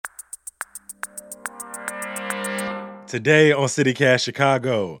Today on CityCast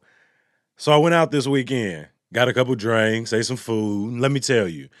Chicago. So I went out this weekend, got a couple drinks, ate some food. Let me tell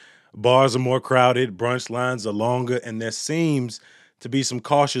you, bars are more crowded, brunch lines are longer, and there seems to be some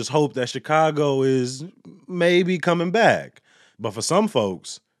cautious hope that Chicago is maybe coming back. But for some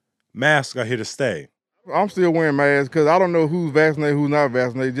folks, masks are here to stay. I'm still wearing masks because I don't know who's vaccinated, who's not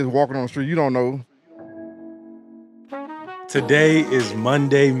vaccinated. Just walking on the street, you don't know. Today is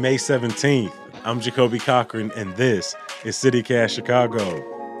Monday, May 17th. I'm Jacoby Cochran, and this is CityCast Chicago.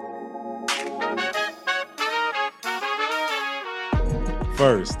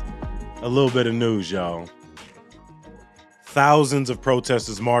 First, a little bit of news, y'all. Thousands of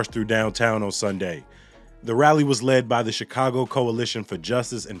protesters marched through downtown on Sunday. The rally was led by the Chicago Coalition for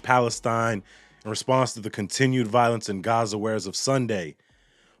Justice in Palestine in response to the continued violence in Gaza, where as of Sunday,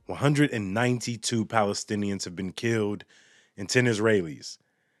 192 Palestinians have been killed and 10 Israelis.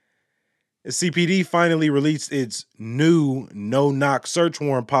 The CPD finally released its new no-knock search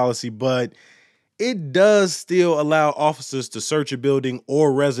warrant policy, but it does still allow officers to search a building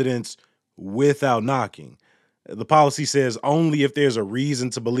or residence without knocking. The policy says only if there's a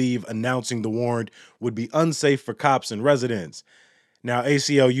reason to believe announcing the warrant would be unsafe for cops and residents. Now,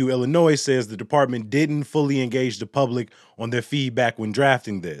 ACLU Illinois says the department didn't fully engage the public on their feedback when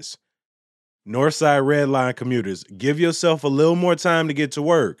drafting this. Northside Red Line commuters, give yourself a little more time to get to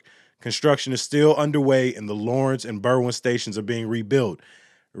work. Construction is still underway and the Lawrence and Berwyn stations are being rebuilt.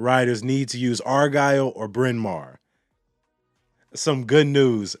 Riders need to use Argyle or Bryn Mawr. Some good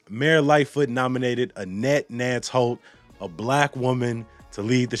news. Mayor Lightfoot nominated Annette Nance Holt, a black woman, to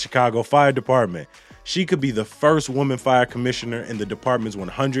lead the Chicago Fire Department. She could be the first woman fire commissioner in the department's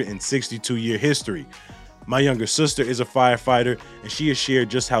 162-year history. My younger sister is a firefighter, and she has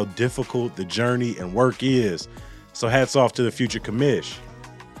shared just how difficult the journey and work is. So hats off to the future commish.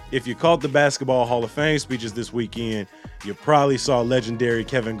 If you caught the Basketball Hall of Fame speeches this weekend, you probably saw legendary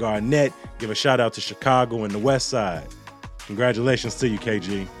Kevin Garnett give a shout out to Chicago and the West Side. Congratulations to you,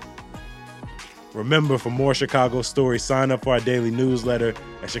 KG. Remember, for more Chicago stories, sign up for our daily newsletter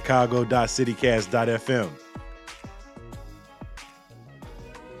at chicago.citycast.fm.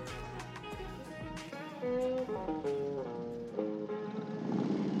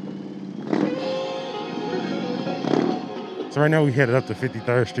 So right now we headed up to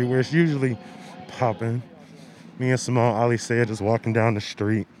 53rd Street, where it's usually popping. Me and Simone Ali said just walking down the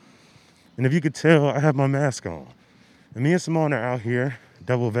street. And if you could tell, I have my mask on. And me and Simone are out here,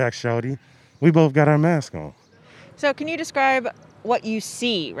 double vax shouty. We both got our mask on. So can you describe what you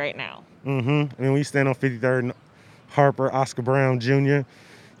see right now? I mean, we stand on 53rd Harper, Oscar Brown Jr.,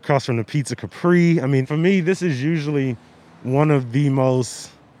 across from the Pizza Capri. I mean, for me, this is usually one of the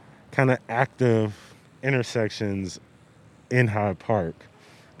most kind of active intersections in Hyde Park,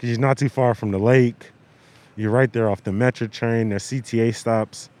 because you're not too far from the lake. You're right there off the Metro train. There's CTA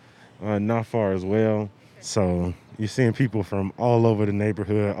stops not far as well. So you're seeing people from all over the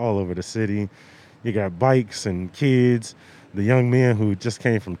neighborhood, all over the city. You got bikes and kids, the young men who just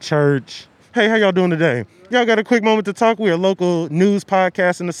came from church. Hey, how y'all doing today? Y'all got a quick moment to talk? We're a local news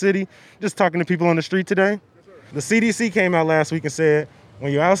podcast in the city, just talking to people on the street today. The CDC came out last week and said,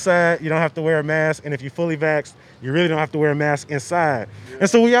 when you're outside, you don't have to wear a mask, and if you're fully vaxxed, you really don't have to wear a mask inside. And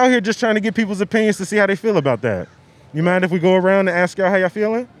so we out here just trying to get people's opinions to see how they feel about that. You mind if we go around and ask y'all how y'all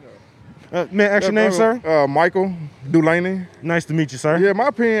feeling? May I ask your name, sir? Michael Dulaney. Nice to meet you, sir. Yeah, my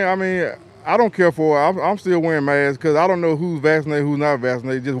opinion, I mean, I don't care for it. I'm still wearing masks because I don't know who's vaccinated, who's not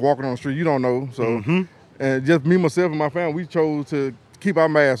vaccinated. Just walking on the street, you don't know. So, and just me, myself, and my family, we chose to keep our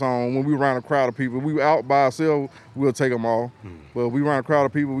masks on when we around a crowd of people. We were out by ourselves, we'll take them off. But we around a crowd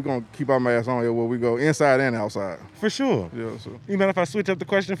of people, we're going to keep our masks on here where we go, inside and outside. For sure. Yeah. So. You mind if I switch up the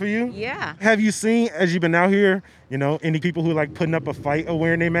question for you? Yeah. Have you seen, as you've been out here, you know, any people who like putting up a fight or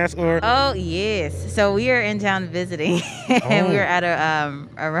wearing their mask? Or Oh, yes. So we are in town visiting, and we were at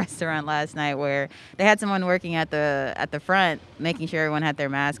a restaurant last night where they had someone working at the front, making sure everyone had their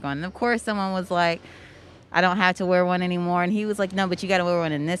mask on. And of course, someone was like, I don't have to wear one anymore. And he was like, no, but you got to wear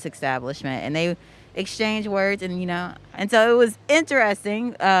one in this establishment. And they exchanged words, and, you know, and so it was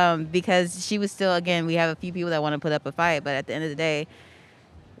interesting because she was still, again, we have a few people that want to put up a fight, but at the end of the day,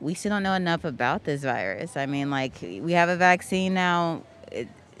 we still don't know enough about this virus. I mean, like, we have a vaccine now.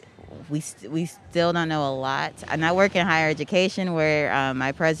 We still don't know a lot. And I work in higher education where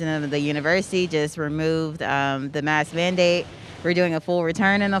my president of the university just removed the mask mandate. We're doing a full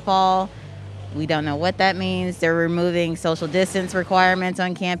return in the fall. We don't know what that means. They're removing social distance requirements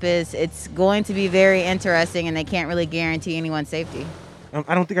on campus. It's going to be very interesting, and they can't really guarantee anyone's safety.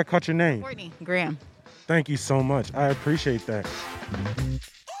 I don't think I caught your name. Courtney Graham. Thank you so much. I appreciate that.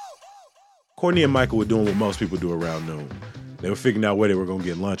 Courtney and Michael were doing what most people do around noon. They were figuring out where they were going to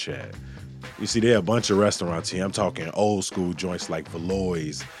get lunch at. You see, there are a bunch of restaurants here. I'm talking old school joints like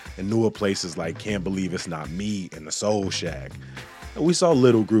Veloy's and newer places like Can't Believe It's Not Me and the Soul Shack. And we saw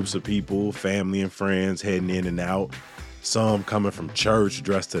little groups of people, family and friends heading in and out. Some coming from church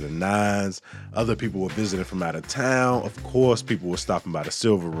dressed to the nines. Other people were visiting from out of town. Of course, people were stopping by the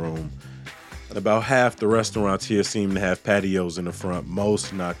Silver Room. And about half the restaurants here seem to have patios in the front,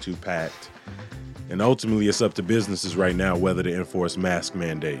 most not too packed. And ultimately, it's up to businesses right now whether to enforce mask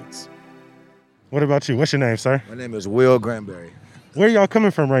mandates. What about you? What's your name, sir? My name is Will Granberry. Where y'all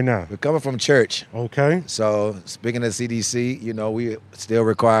coming from right now? We're coming from church. Okay. So speaking of CDC, we still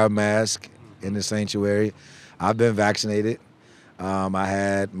require a mask in the sanctuary. I've been vaccinated. I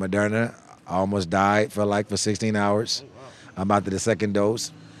had Moderna. I almost died for 16 hours. I'm out to the second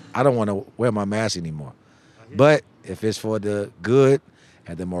dose. I don't want to wear my mask anymore. But if it's for the good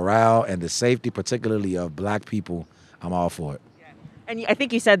and the morale and the safety, particularly of black people, I'm all for it. And I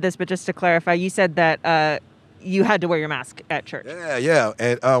think you said this, but just to clarify, you said that you had to wear your mask at church. Yeah.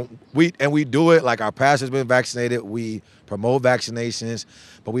 And we do it like our pastor's been vaccinated. We promote vaccinations,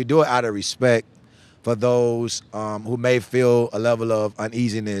 but we do it out of respect for those who may feel a level of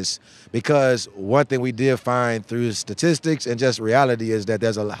uneasiness. Because one thing we did find through statistics and just reality is that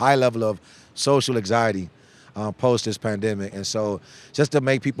there's a high level of social anxiety post this pandemic. And so just to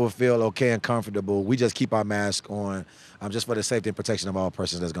make people feel okay and comfortable, we just keep our mask on just for the safety and protection of all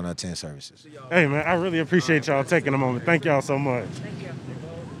persons that's going to attend services. Hey, man, I really appreciate y'all taking a moment. Thank y'all so much. Thank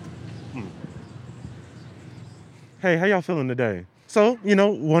you. Hey, how y'all feeling today? So,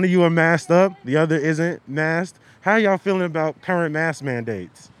 one of you are masked up, the other isn't masked. How y'all feeling about current mask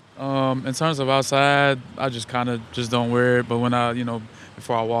mandates? In terms of outside, I just kind of just don't wear it. But when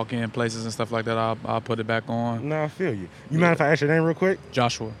before I walk in places and stuff like that, I'll put it back on. No, I feel you. You mind if I ask your name real quick?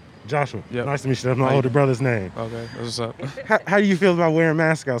 Joshua. Joshua. Yep. Nice to meet you. That's my older brother's name. Okay, that's what's up. How do you feel about wearing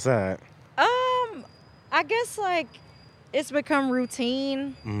masks outside? I guess it's become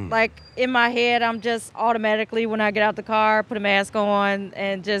routine. In my head, I'm just automatically, when I get out the car, put a mask on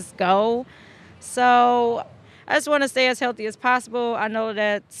and just go. So I just want to stay as healthy as possible. I know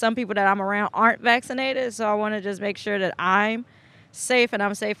that some people that I'm around aren't vaccinated, so I want to just make sure that I'm safe and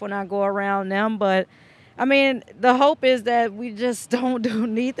I'm safe when I go around them. But I mean, the hope is that we just don't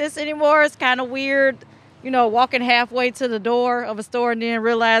need this anymore. It's kind of weird, walking halfway to the door of a store and then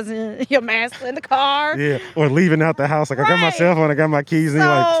realizing your mask's in the car. Yeah, or leaving out the house. I got my cell phone, I got my keys, and you're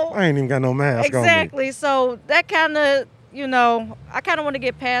like, I ain't even got no mask on me. Exactly. So that kind of, I kind of want to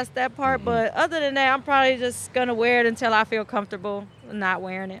get past that part. But other than that, I'm probably just going to wear it until I feel comfortable not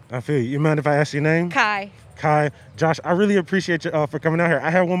wearing it. I feel you. You mind if I ask your name? Kai. Josh, I really appreciate you for coming out here. I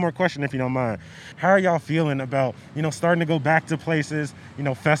have one more question, if you don't mind. How are y'all feeling about, starting to go back to places,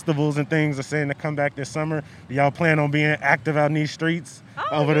 festivals and things are saying to come back this summer? Do y'all plan on being active out in these streets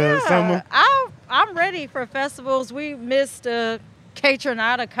over the summer? I'm ready for festivals. We missed a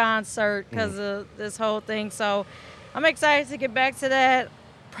Kaytranada concert because of this whole thing. So I'm excited to get back to that.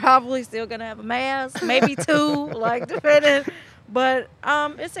 Probably still going to have a mask, maybe two, depending. But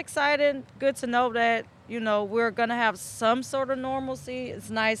it's exciting. Good to know that, we're going to have some sort of normalcy. It's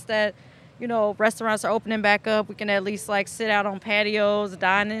nice that, restaurants are opening back up. We can at least sit out on patios,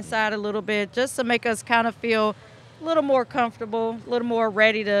 dine inside a little bit, just to make us kind of feel a little more comfortable, a little more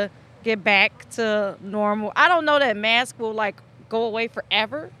ready to get back to normal. I don't know that mask will go away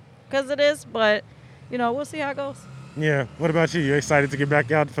forever because of this, but, we'll see how it goes. Yeah. What about you? You excited to get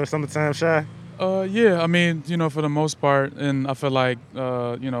back out for summertime, Shy? Yeah, I mean, for the most part, and I feel like,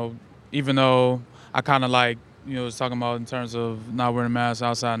 even though I kind of was talking about in terms of not wearing masks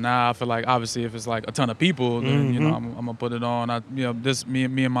outside now, I feel like obviously if it's a ton of people, then, I'm gonna put it on. Me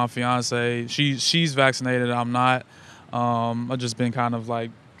and my fiance, she's vaccinated, I'm not. I've just been kind of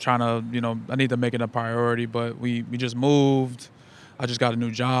trying to, I need to make it a priority, but we just moved. I just got a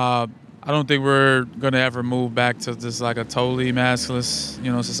new job. I don't think we're gonna ever move back to just a totally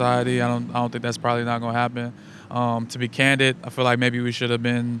maskless, society. I don't think that's probably not gonna happen. To be candid, I feel like maybe we should have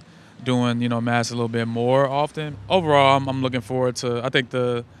been doing, masks a little bit more often. Overall, I'm looking forward to. I think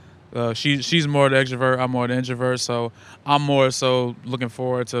she's more the extrovert, I'm more the introvert, so I'm more so looking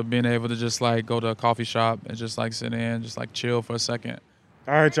forward to being able to just go to a coffee shop and just sit in, just chill for a second.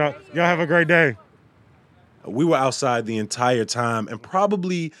 All right, y'all. Y'all have a great day. We were outside the entire time, and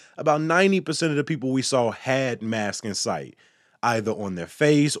probably about 90% of the people we saw had masks in sight, either on their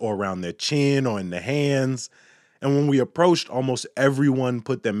face or around their chin or in their hands. And when we approached, almost everyone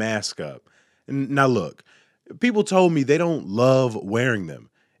put their mask up. And now look, people told me they don't love wearing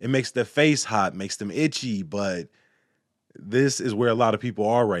them. It makes their face hot, makes them itchy, but this is where a lot of people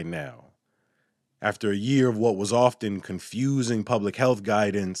are right now. After a year of what was often confusing public health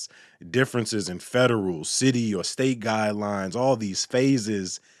guidance, differences in federal, city, or state guidelines, all these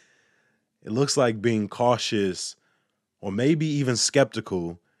phases, it looks like being cautious or maybe even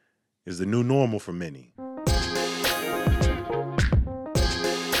skeptical is the new normal for many.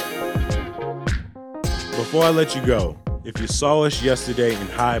 Before I let you go, if you saw us yesterday in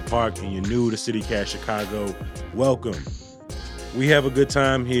Hyde Park and you're new to CityCast Chicago, welcome. We have a good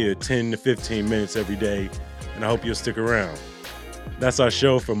time here, 10 to 15 minutes every day, and I hope you'll stick around. That's our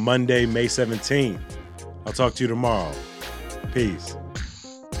show for Monday, May 17th. I'll talk to you tomorrow. Peace.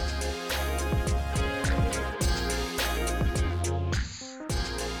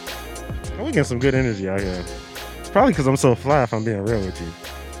 We getting some good energy out here. It's probably because I'm so fly, if I'm being real with you.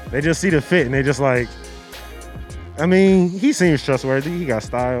 They just see the fit and they just like, I mean, he seems trustworthy. He got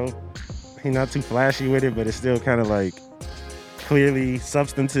style. He's not too flashy with it, but it's still kind of like clearly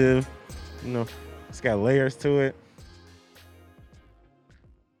substantive. You know, it's got layers to it.